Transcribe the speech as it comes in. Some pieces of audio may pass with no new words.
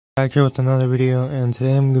Back here with another video, and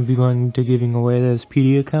today I'm going to be going to giving away this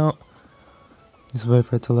PD account. Just wait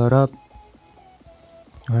for it to load up.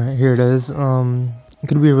 Alright, here it is. It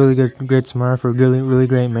could be a really great smart for a really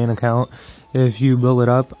great main account if you build it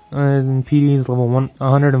up. And PD is level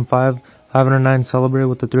 105, 509 Celebrate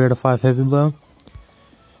with the 3 out of 5 Heavy Blow.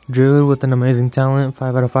 Druid with an amazing talent,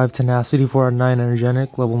 5 out of 5 Tenacity, 4 out of 9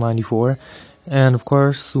 Energetic, level 94. And of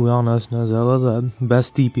course, we all know Nozella, the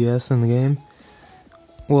best DPS in the game.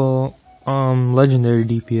 Well, legendary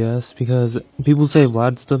DPS, because people say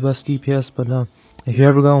Vlad's the best DPS, but no. If you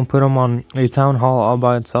ever go and put him on a town hall all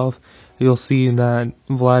by itself, you'll see that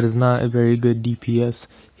Vlad is not a very good DPS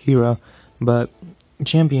hero. But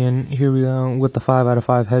champion, here we go with the 5 out of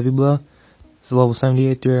 5 Heavy Blow. It's a level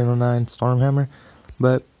 78, 309 Stormhammer.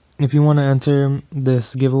 But if you want to enter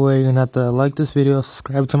this giveaway, you're going to have to like this video,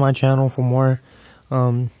 subscribe to my channel for more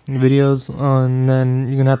videos, and then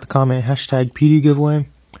you're going to have to comment hashtag PD giveaway.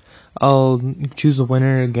 I'll choose a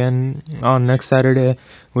winner again on next Saturday,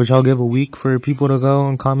 which I'll give a week for people to go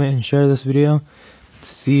and comment and share this video to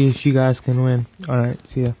see if you guys can win. Alright,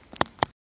 see ya.